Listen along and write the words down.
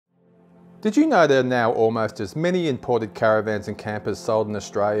Did you know there are now almost as many imported caravans and campers sold in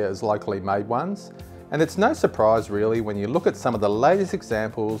Australia as locally made ones? And it's no surprise really when you look at some of the latest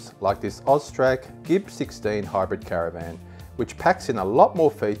examples like this Austrack Gibb 16 hybrid caravan, which packs in a lot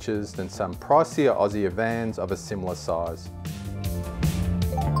more features than some pricier Aussie vans of a similar size.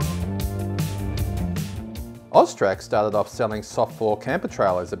 Austrack started off selling soft floor camper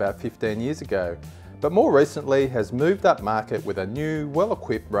trailers about 15 years ago, but more recently has moved up market with a new,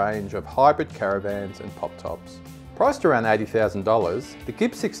 well-equipped range of hybrid caravans and pop tops. Priced around $80,000, the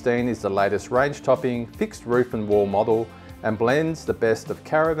Gibb 16 is the latest range-topping, fixed roof and wall model and blends the best of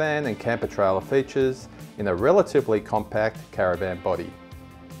caravan and camper trailer features in a relatively compact caravan body.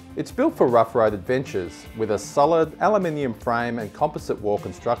 It's built for rough road adventures with a solid aluminium frame and composite wall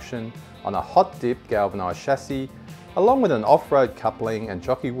construction on a hot dip galvanised chassis, along with an off-road coupling and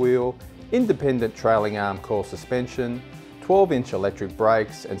jockey wheel, independent trailing arm core suspension, 12-inch electric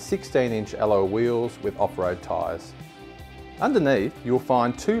brakes and 16-inch alloy wheels with off-road tyres. Underneath you'll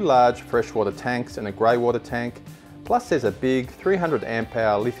find two large freshwater tanks and a grey water tank, plus there's a big 300 amp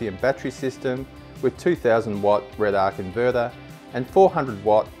hour lithium battery system with 2000 watt red arc inverter and 400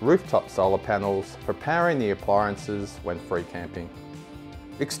 watt rooftop solar panels for powering the appliances when free camping.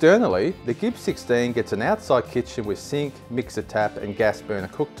 Externally, the Gibb 16 gets an outside kitchen with sink, mixer tap and gas burner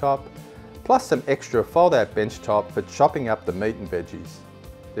cooktop, plus some extra fold-out bench top for chopping up the meat and veggies.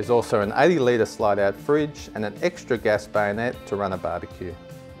 There's also an 80 litre slide-out fridge and an extra gas bayonet to run a barbecue.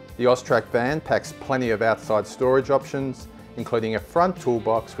 The Austrack van packs plenty of outside storage options, including a front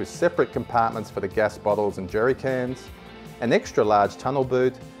toolbox with separate compartments for the gas bottles and jerry cans, an extra large tunnel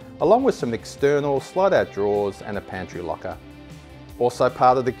boot, along with some external slide-out drawers and a pantry locker. Also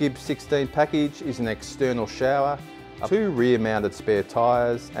part of the Gibb 16 package is an external shower, 2 rear-mounted spare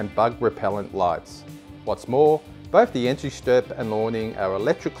tyres and bug-repellent lights. What's more, both the entry step and awning are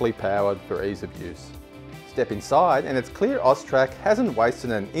electrically powered for ease of use. Step inside and it's clear Austrack hasn't wasted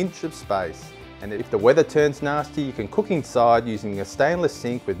an inch of space. And if the weather turns nasty, you can cook inside using a stainless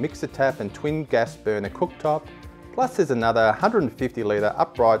sink with mixer tap and twin gas burner cooktop. Plus there's another 150 litre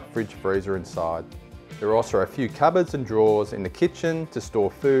upright fridge freezer inside. There are also a few cupboards and drawers in the kitchen to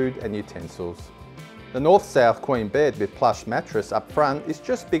store food and utensils. The north-south queen bed with plush mattress up front is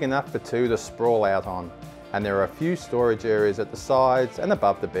just big enough for two to sprawl out on, and there are a few storage areas at the sides and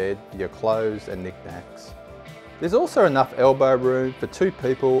above the bed for your clothes and knickknacks. There's also enough elbow room for two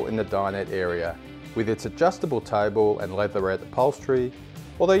people in the dinette area, with its adjustable table and leatherette upholstery,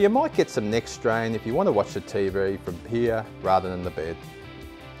 although you might get some neck strain if you want to watch the TV from here rather than the bed.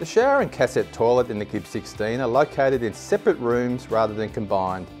 The shower and cassette toilet in the Gibb 16 are located in separate rooms rather than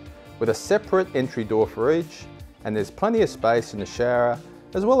combined, with a separate entry door for each, and there's plenty of space in the shower,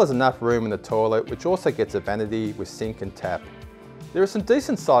 as well as enough room in the toilet, which also gets a vanity with sink and tap. There are some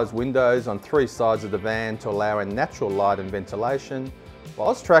decent sized windows on 3 sides of the van to allow in natural light and ventilation,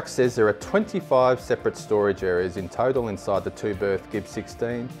 while Austrack says there are 25 separate storage areas in total inside the 2-berth Gibb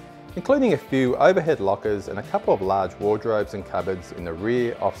 16, including a few overhead lockers and a couple of large wardrobes and cupboards in the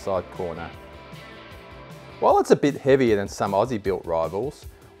rear offside corner. While it's a bit heavier than some Aussie built rivals,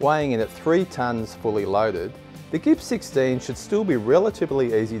 weighing in at 3 tonnes fully loaded, the Gibb 16 should still be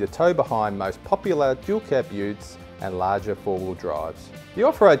relatively easy to tow behind most popular dual cab utes and larger 4-wheel drives. The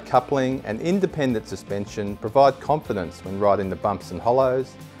off-road coupling and independent suspension provide confidence when riding the bumps and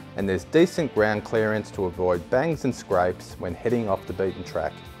hollows, and there's decent ground clearance to avoid bangs and scrapes when heading off the beaten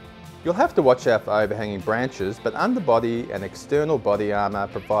track. You'll have to watch out for overhanging branches, but underbody and external body armour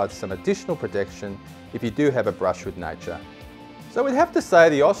provides some additional protection if you do have a brush with nature. So we'd have to say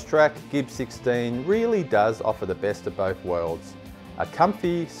the Austrack Gibb 16 really does offer the best of both worlds. A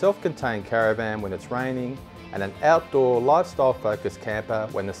comfy, self-contained caravan when it's raining, and an outdoor, lifestyle-focused camper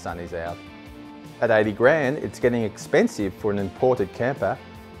when the sun is out. At 80 grand, it's getting expensive for an imported camper,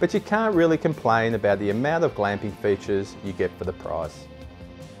 but you can't really complain about the amount of glamping features you get for the price.